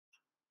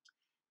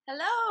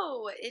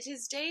Hello, it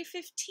is day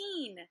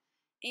 15,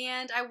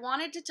 and I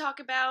wanted to talk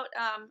about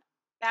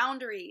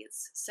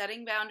boundaries,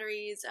 setting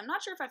boundaries. I'm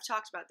not sure if I've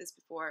talked about this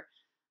before,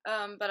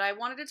 but I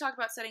wanted to talk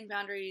about setting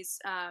boundaries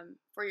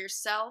for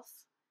yourself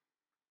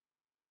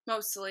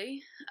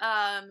mostly,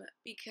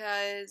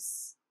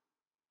 because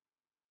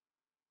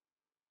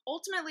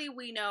ultimately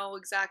we know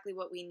exactly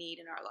what we need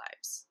in our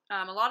lives.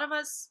 A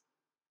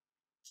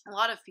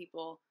lot of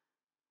people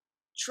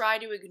try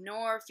to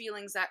ignore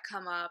feelings that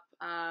come up.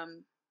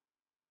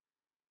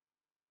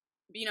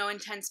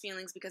 Intense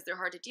feelings because they're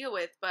hard to deal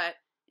with, but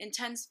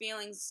intense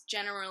feelings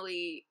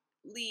generally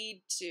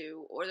lead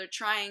to, or they're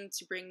trying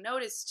to bring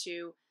notice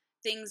to,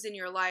 things in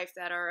your life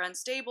that are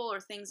unstable or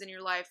things in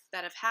your life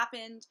that have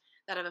happened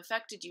that have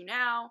affected you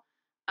now,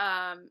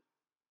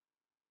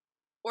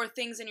 or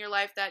things in your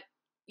life that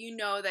you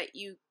know that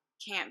you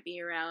can't be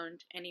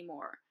around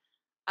anymore.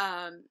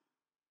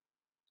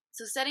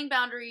 So setting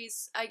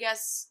boundaries, I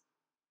guess,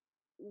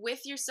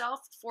 with yourself,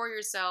 for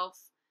yourself,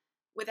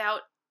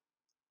 without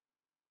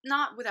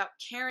not without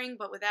caring,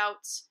 but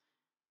without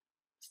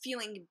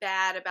feeling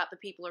bad about the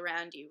people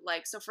around you.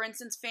 Like, so for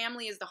instance,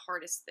 family is the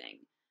hardest thing.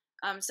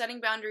 Setting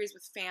boundaries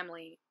with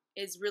family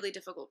is really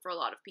difficult for a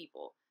lot of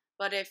people.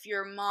 But if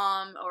your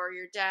mom or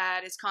your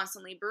dad is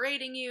constantly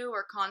berating you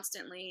or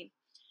constantly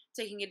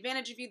taking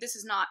advantage of you, this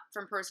is not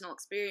from personal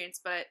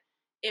experience, but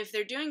if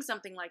they're doing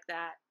something like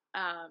that,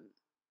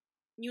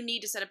 you need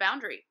to set a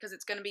boundary because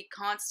it's going to be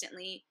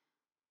constantly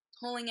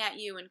pulling at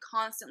you and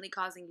constantly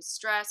causing you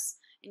stress.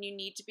 And you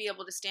need to be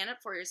able to stand up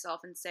for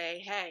yourself and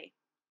say, hey,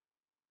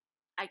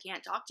 I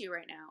can't talk to you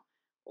right now,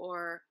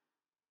 or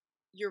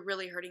you're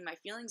really hurting my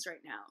feelings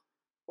right now,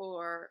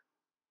 or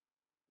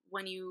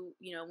when you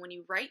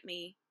write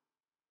me,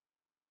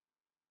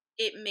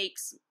 it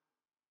makes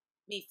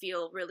me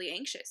feel really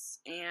anxious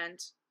and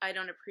I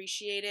don't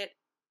appreciate it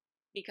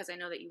because I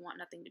know that you want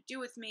nothing to do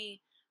with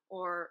me,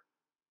 or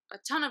a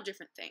ton of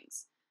different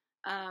things.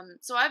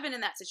 So I've been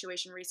in that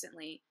situation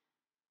recently,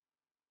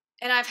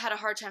 and I've had a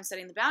hard time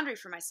setting the boundary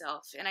for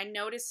myself, and I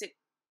notice it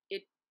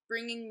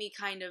bringing me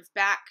kind of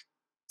back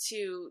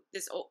to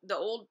the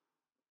old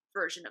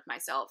version of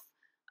myself,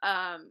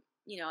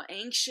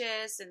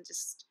 anxious and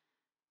just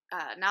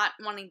not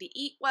wanting to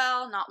eat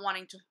well, not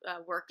wanting to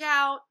work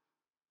out,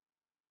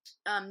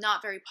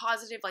 not very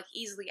positive, like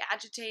easily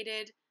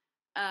agitated.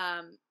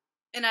 And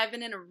I've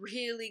been in a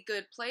really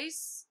good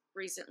place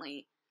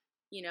recently,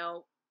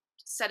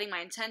 setting my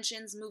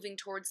intentions, moving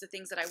towards the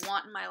things that I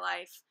want in my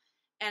life.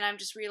 And I'm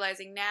just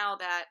realizing now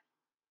that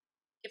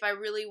if I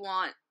really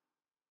want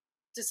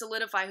to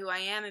solidify who I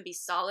am and be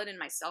solid in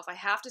myself, I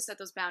have to set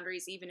those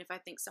boundaries, even if I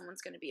think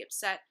someone's going to be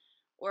upset,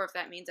 or if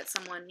that means that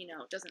someone,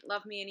 doesn't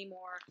love me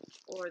anymore,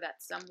 or that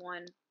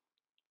someone,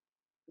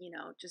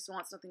 just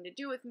wants nothing to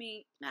do with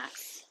me.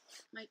 Max,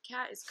 my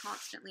cat is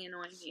constantly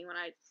annoying me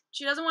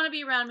she doesn't want to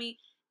be around me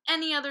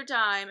any other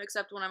time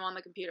except when I'm on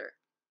the computer.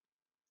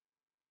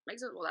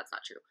 Well, that's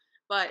not true,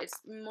 but it's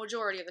the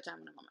majority of the time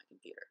when I'm on my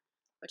computer,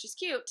 but she's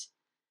cute.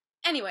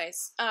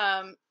 Anyways,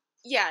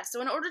 yeah,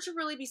 so in order to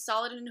really be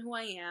solid in who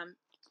I am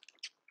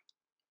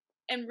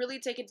and really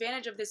take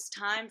advantage of this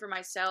time for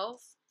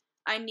myself,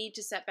 I need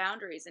to set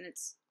boundaries, and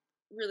it's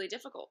really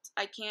difficult.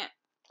 I can't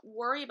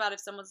worry about if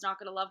someone's not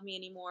going to love me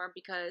anymore,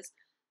 because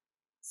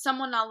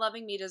someone not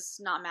loving me does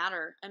not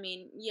matter. I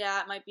mean, yeah,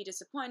 it might be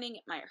disappointing,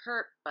 it might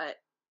hurt, but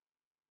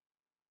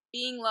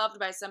being loved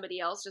by somebody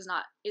else is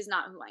not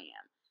who I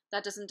am.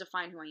 That doesn't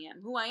define who I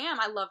am. Who I am,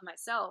 I love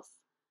myself.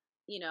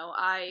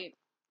 I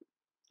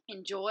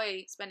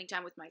enjoy spending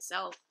time with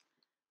myself.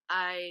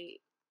 I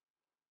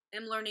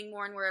am learning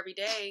more and more every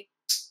day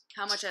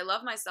how much I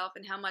love myself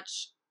and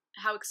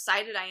how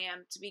excited I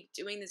am to be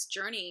doing this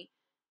journey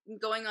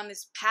and going on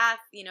this path,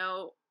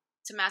 to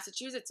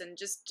Massachusetts and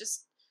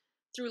just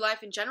through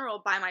life in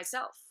general by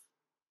myself.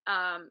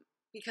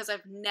 Because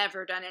I've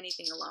never done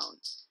anything alone.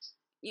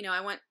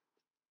 I went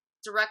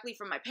directly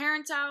from my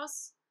parents'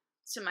 house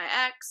to my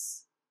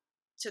ex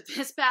to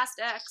this past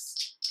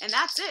ex, and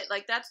that's it.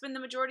 Like, that's been the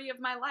majority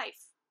of my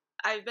life.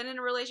 I've been in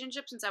a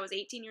relationship since I was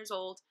 18 years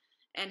old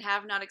and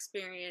have not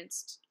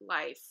experienced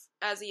life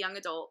as a young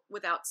adult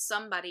without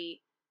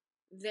somebody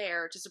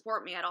there to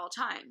support me at all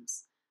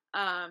times.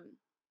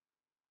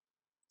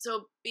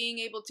 So being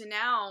able to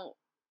now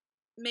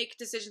make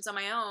decisions on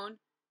my own,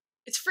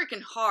 it's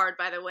freaking hard,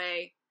 by the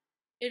way.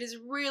 It is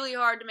really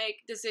hard to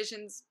make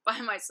decisions by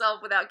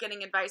myself without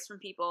getting advice from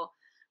people,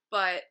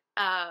 but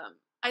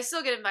I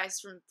still get advice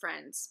from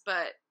friends.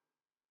 But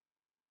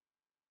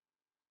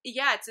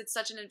yeah, it's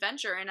such an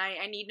adventure, and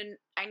I need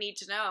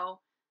to know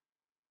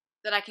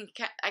that I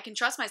can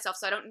trust myself,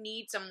 so I don't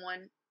need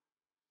someone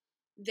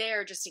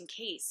there just in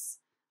case.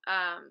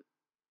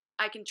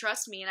 I can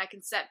trust me, and I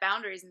can set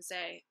boundaries and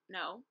say,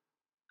 no,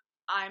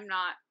 I'm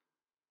not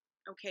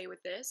okay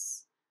with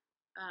this,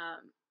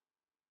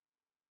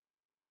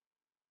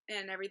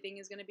 and everything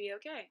is going to be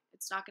okay.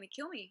 It's not going to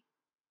kill me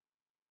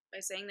by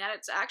saying that.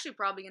 It's actually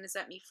probably going to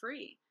set me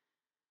free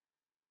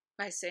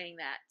by saying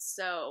that.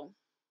 So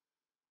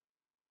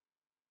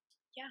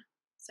yeah,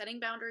 setting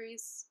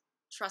boundaries,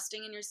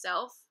 trusting in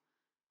yourself,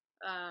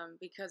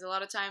 because a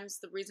lot of times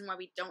the reason why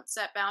we don't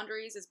set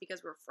boundaries is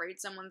because we're afraid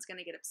someone's going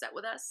to get upset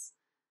with us.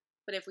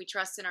 But if we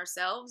trust in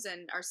ourselves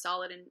and are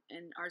solid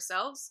in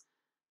ourselves,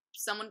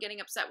 someone getting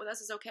upset with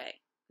us is okay,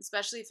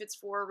 especially if it's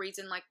for a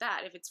reason like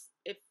that.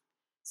 If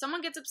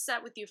someone gets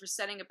upset with you for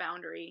setting a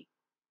boundary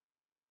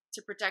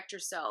to protect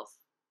yourself,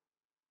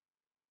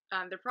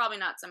 they're probably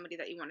not somebody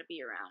that you want to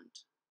be around.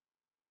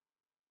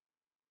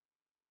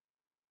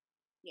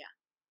 Yeah.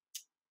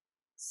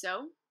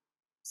 So,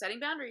 setting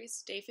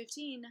boundaries, day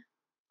 15.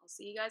 I'll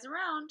see you guys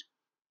around.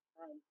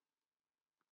 Bye.